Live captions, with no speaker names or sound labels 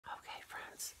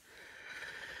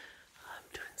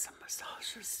some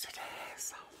massages today,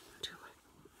 so I'm doing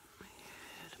my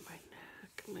head, my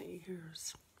neck, my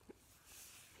ears,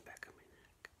 back of my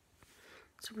neck.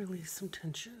 To release some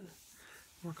tension,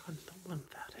 work on the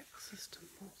lymphatic system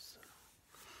also.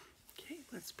 Okay,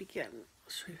 let's begin. I'll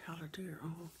show you how to do your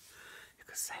own. You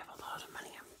can save a lot of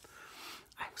money.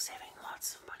 I'm saving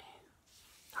lots of money.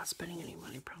 Not spending any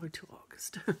money, probably till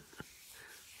August.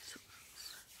 So,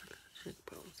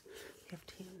 cheekbones. You have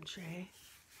T and J.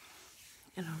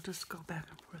 And I'll just go back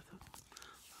and forth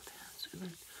with hands. And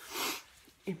then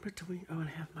in between, I'm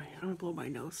gonna blow my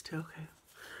nose too, okay?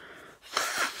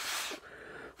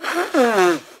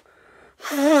 The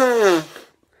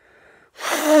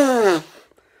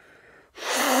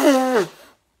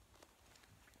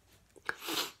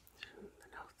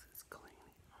nose is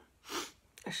clean.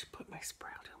 I should put my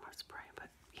spray, I'll do my spray, but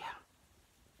yeah.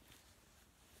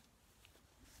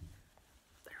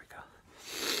 There we go.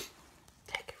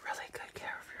 Take really good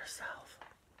care of yourself.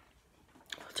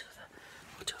 We'll do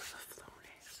the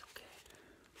Flonase, okay?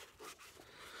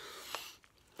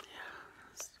 Yeah,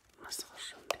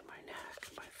 massage under my neck,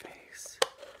 my face.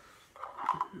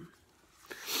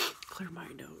 Clear my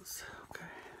nose, okay?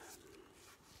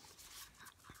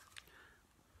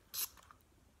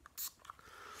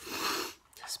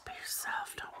 Just be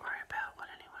yourself. Don't worry about what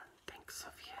anyone thinks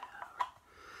of you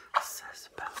or says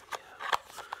about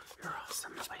you. You're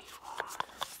awesome the way you are.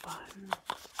 You're fun.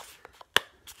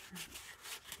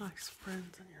 You're nice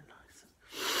friends and you're nice.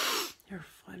 You're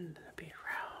fun to be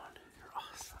around. You're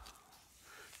awesome.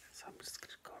 So I'm just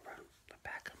going to go around the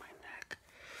back of my neck.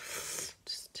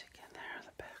 Just dig in there,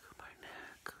 the back of my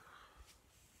neck.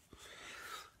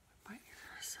 My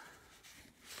ears.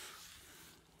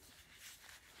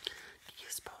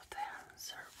 Use both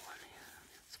hands or one hand.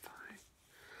 It's fine.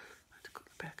 I like to go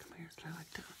to the back of my ears and I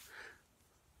like to.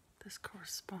 This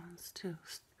corresponds to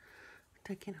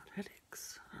taking out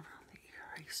headaches around the ear.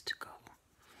 I used to go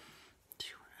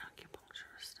to an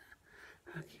acupuncturist,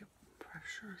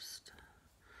 acupressurist,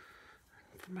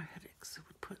 and for my headaches, it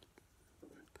would put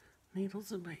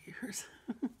needles in my ears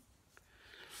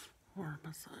or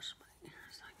massage my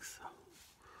ears like so.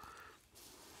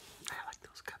 I like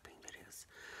those cupping videos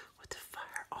with the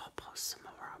fire. I'll post some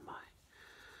more on my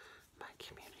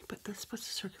community, but this puts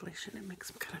the circulation, it makes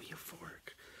them kind of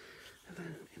euphoric. And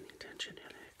then any tension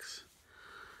headaches.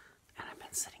 And I've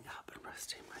been sitting up and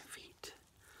resting my feet.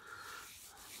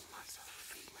 Lots of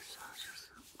feet massages.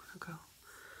 I'm gonna go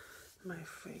my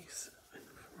face and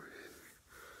forehead.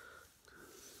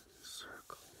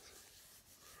 Circles.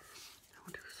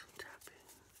 I'll do some tapping.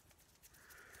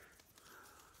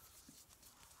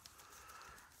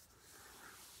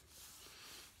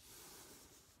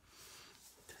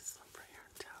 Just lumbar here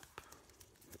and tap.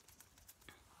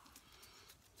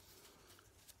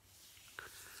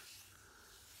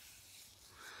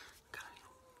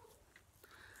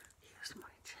 Use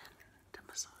my chin to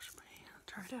massage my hand.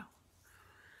 Try it out.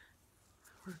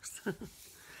 It works.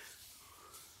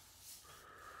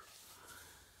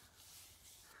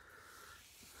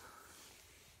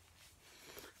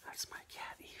 That's my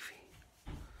cat Evie.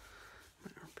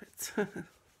 My armpits. It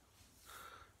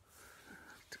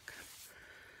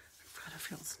kind of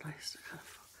feels nice to kind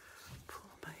of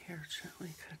pull my hair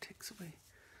gently. Kind of takes away,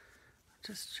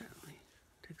 just gently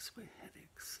takes away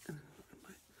headaches and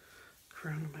my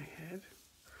crown of my head.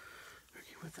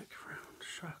 Working with the crown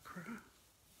chakra.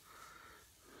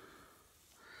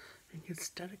 And get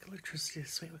static electricity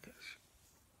this way.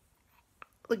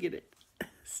 Look at it.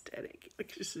 Static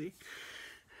electricity.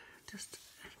 Just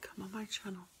come on my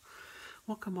channel.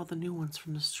 Welcome all the new ones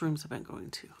from the streams I've been going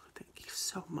to. Thank you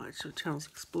so much. The channel's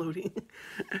exploding.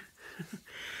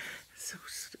 So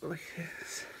like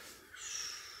this.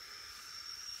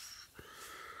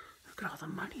 Look at all the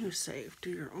money you save. Do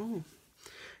your own.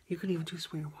 You can even do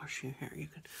this when you're washing your hair.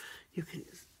 You can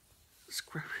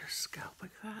scrub your scalp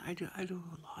like that. I do a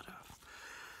lot of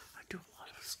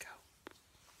scalp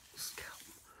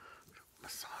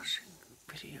massaging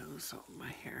videos on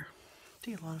my hair.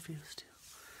 Do a lot of videos too.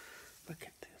 Look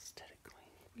at the aesthetic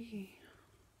clean.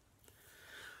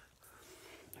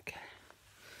 Okay.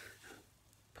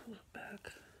 Pull it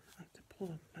back. I like to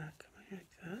pull it back like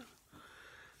that.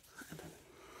 And then,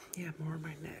 yeah, more of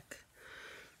my neck.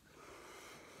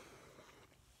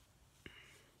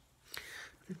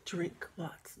 Drink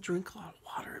lots. Drink a lot of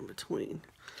water in between.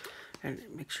 And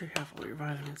make sure you have all your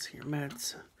vitamins and your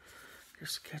meds, your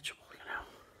schedule, you know.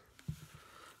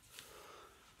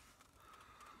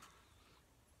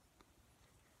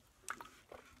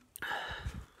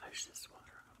 Finish this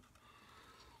water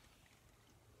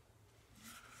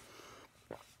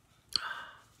up.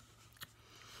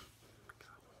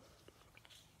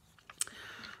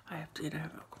 I have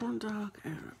a corn dog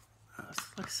and a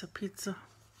slice of pizza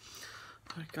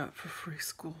I got for free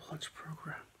school lunch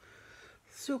program.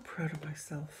 So proud of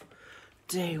myself.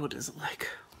 Day, what is it like?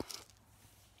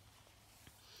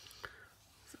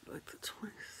 Is it like the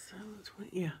 27th, 20?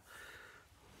 Yeah.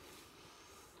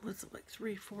 What's it like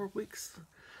 3-4 weeks?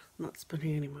 I'm not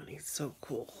spending any money. It's so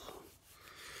cool.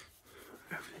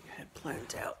 Everything I had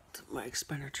planned out, my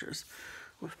expenditures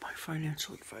with my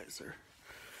financial advisor.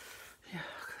 Yeah,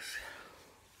 because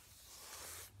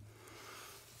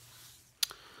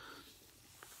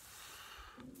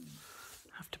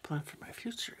I have to plan for my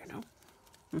future, you know?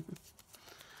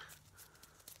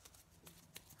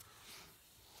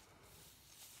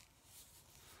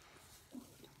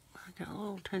 I got a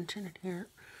little tension in here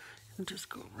and just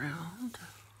go around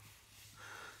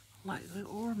lightly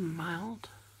or mild.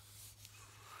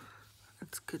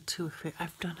 It's good too if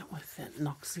I've done it with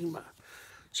Noxzema.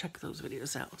 Check those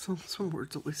videos out. Some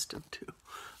words are listed too.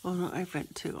 Oh no, I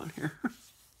vent too on here.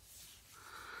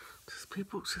 Just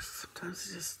people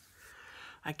sometimes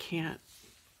I can't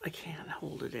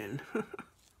hold it in.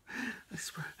 I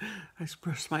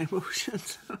express my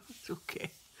emotions. It's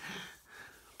okay.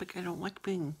 But I don't like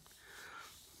being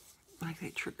like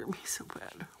they trigger me so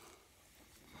bad.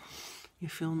 You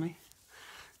feel me?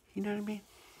 You know what I mean?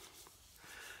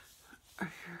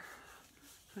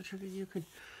 You could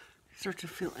start to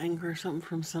feel anger or something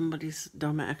from somebody's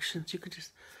dumb actions. You could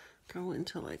just go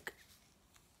into like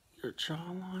your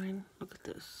jawline. Look at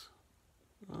this.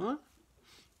 Huh?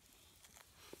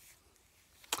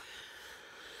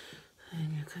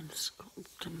 And you can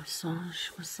sculpt to massage.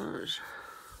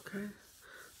 Okay?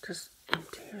 Just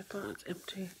empty your thoughts.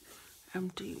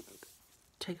 Empty.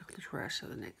 Take out the trash of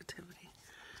the negativity.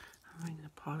 Bring the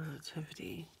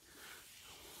positivity.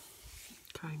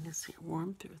 Kindness, you're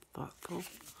warmth, you're thoughtful.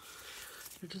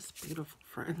 You're just beautiful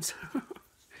friends.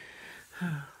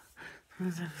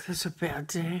 It's a bad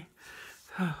day.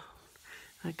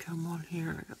 I come on here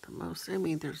and I got the most. I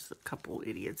mean, there's a couple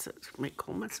idiots that make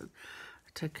comments and I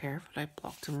took care of it. I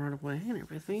blocked them right away and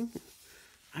everything.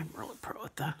 I'm really pro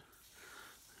at that.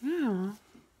 Yeah.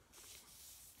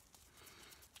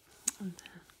 And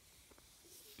then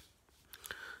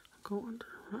go under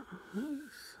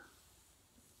this.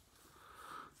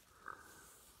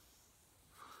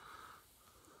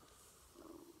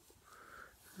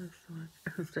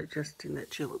 I was digesting that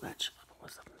chili. That chili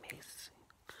was amazing.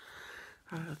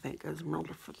 I thank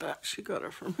Esmeralda for that. She got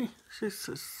it for me. She's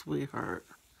a sweetheart.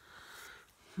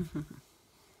 Right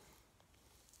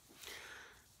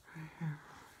here.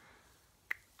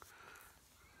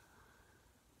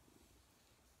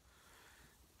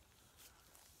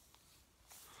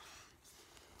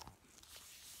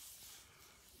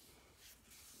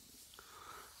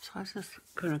 So I was just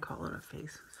gonna call it a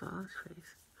face massage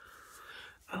face.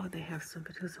 Oh, they have some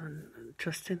videos on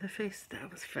adjusting the face.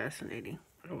 That was fascinating.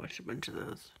 I watched a bunch of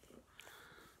those.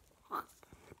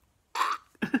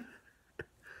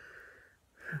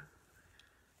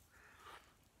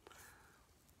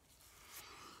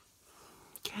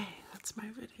 Okay, that's my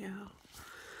video.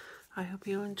 I hope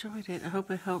you enjoyed it. I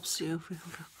hope it helps you.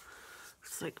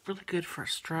 It's like really good for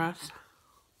stress.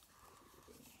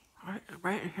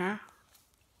 Right in here.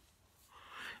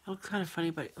 It looks kind of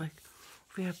funny, but like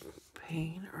if you have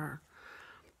pain or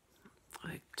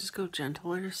like just go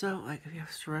gentle on yourself. Like if you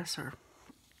have stress or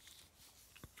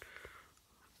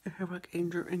you have like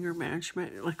anger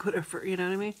management, like whatever, you know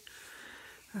what I mean?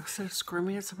 Instead of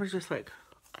screaming at somebody, just like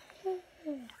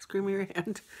screaming your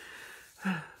hand.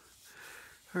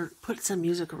 Or put some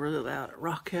music really loud,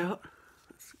 rock out.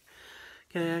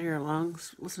 Get it out of your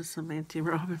lungs. Listen to some Anthony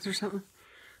Robbins or something.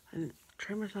 And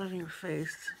try massaging your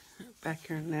face, back of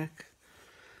your neck.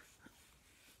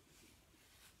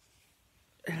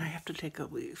 And I have to take a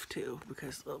leave too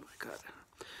because, oh my God,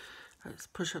 there's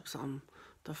push-ups on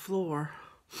the floor,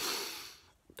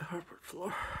 the hardwood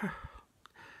floor.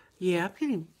 Yeah, I'm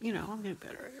getting, I'm getting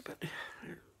better at it, but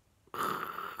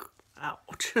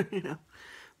ouch,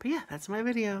 But yeah, that's my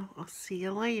video. I'll see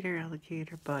you later,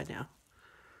 alligator. Bye now.